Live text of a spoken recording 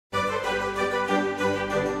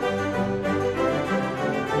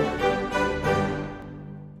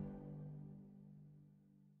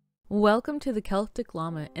Welcome to the Celtic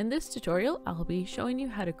Llama. In this tutorial, I'll be showing you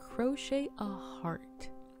how to crochet a heart.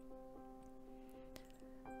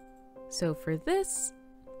 So for this,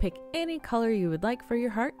 pick any color you would like for your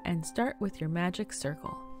heart and start with your magic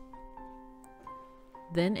circle.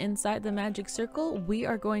 Then inside the magic circle, we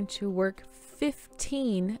are going to work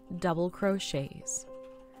 15 double crochets.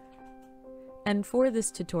 And for this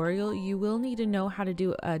tutorial, you will need to know how to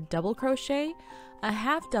do a double crochet, a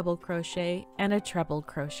half double crochet, and a treble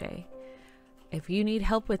crochet. If you need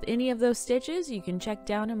help with any of those stitches, you can check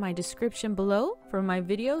down in my description below for my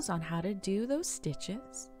videos on how to do those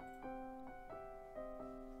stitches.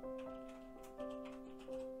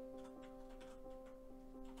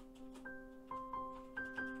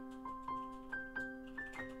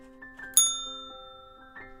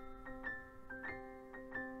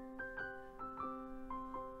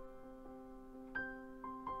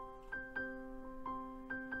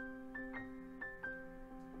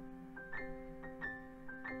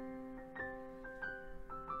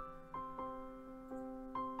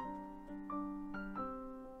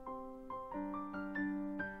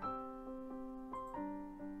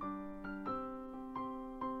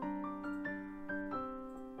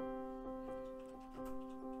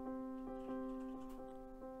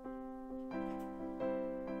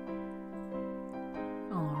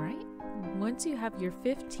 Once you have your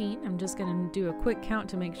 15, I'm just going to do a quick count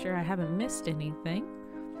to make sure I haven't missed anything.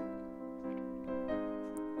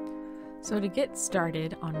 So to get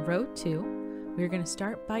started on row 2, we're going to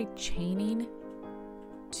start by chaining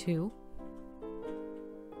 2.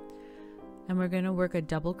 And we're going to work a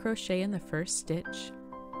double crochet in the first stitch.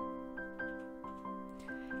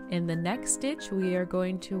 In the next stitch, we are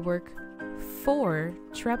going to work 4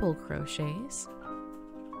 treble crochets.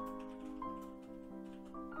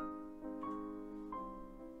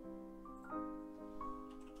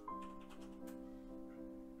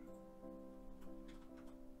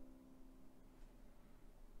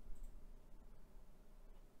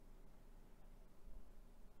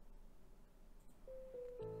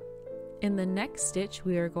 In the next stitch,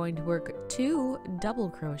 we are going to work 2 double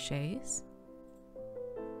crochets.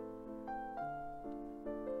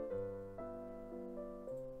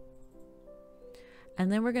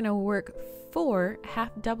 And then we're going to work 4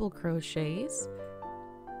 half double crochets.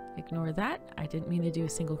 Ignore that, I didn't mean to do a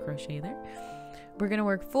single crochet there. We're going to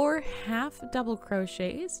work 4 half double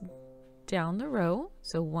crochets down the row.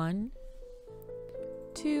 So 1,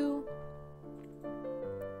 2,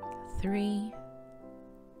 3,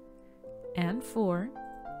 and 4.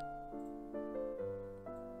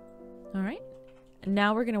 All right, and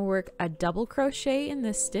now we're going to work a double crochet in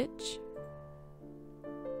this stitch.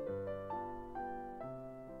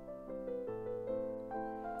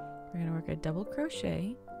 We're going to work a double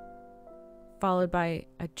crochet followed by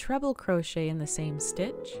a treble crochet in the same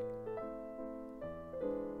stitch.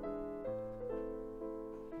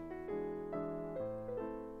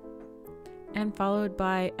 And followed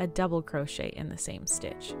by a double crochet in the same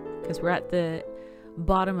stitch, because we're at the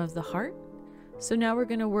bottom of the heart. So now we're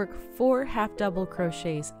going to work 4 half double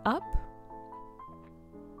crochets up,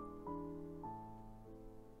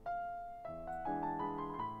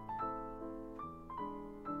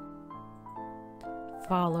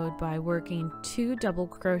 followed by working 2 double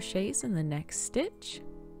crochets in the next stitch.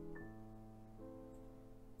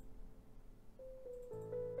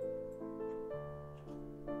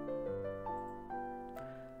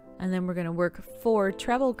 And then we're going to work 4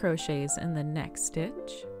 treble crochets in the next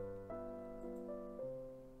stitch.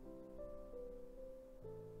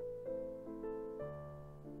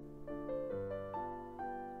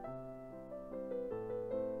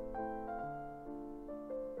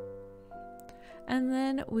 And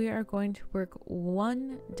then we are going to work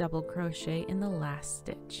 1 double crochet in the last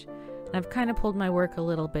stitch. And I've kind of pulled my work a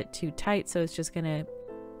little bit too tight, so it's just going to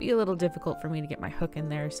be a little difficult for me to get my hook in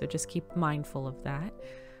there, so just keep mindful of that.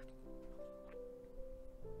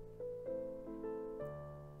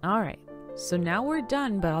 Alright, so now we're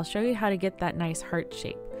done, but I'll show you how to get that nice heart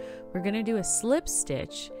shape. We're going to do a slip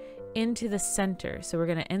stitch into the center. So we're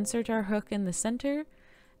going to insert our hook in the center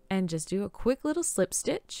and just do a quick little slip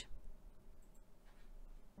stitch.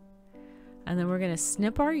 And then we're going to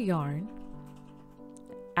snip our yarn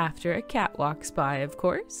after a cat walks by, of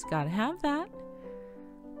course. Gotta have that.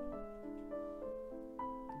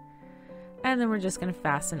 And then we're just going to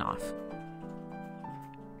fasten off.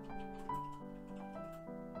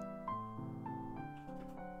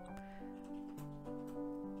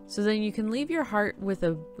 So then you can leave your heart with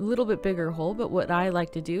a little bit bigger hole, but what I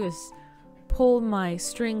like to do is pull my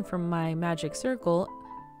string from my magic circle,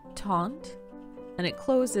 taunt, and it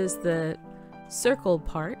closes the circle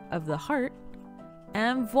part of the heart,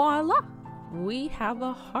 And voila, we have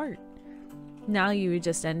a heart. Now you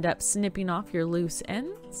just end up snipping off your loose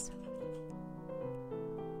ends.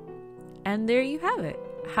 And there you have it,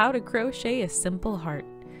 how to crochet a simple heart.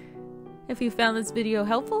 If you found this video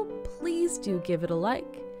helpful, please do give it a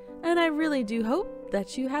like. And I really do hope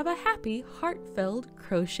that you have a happy, heart-filled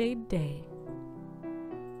crochet day.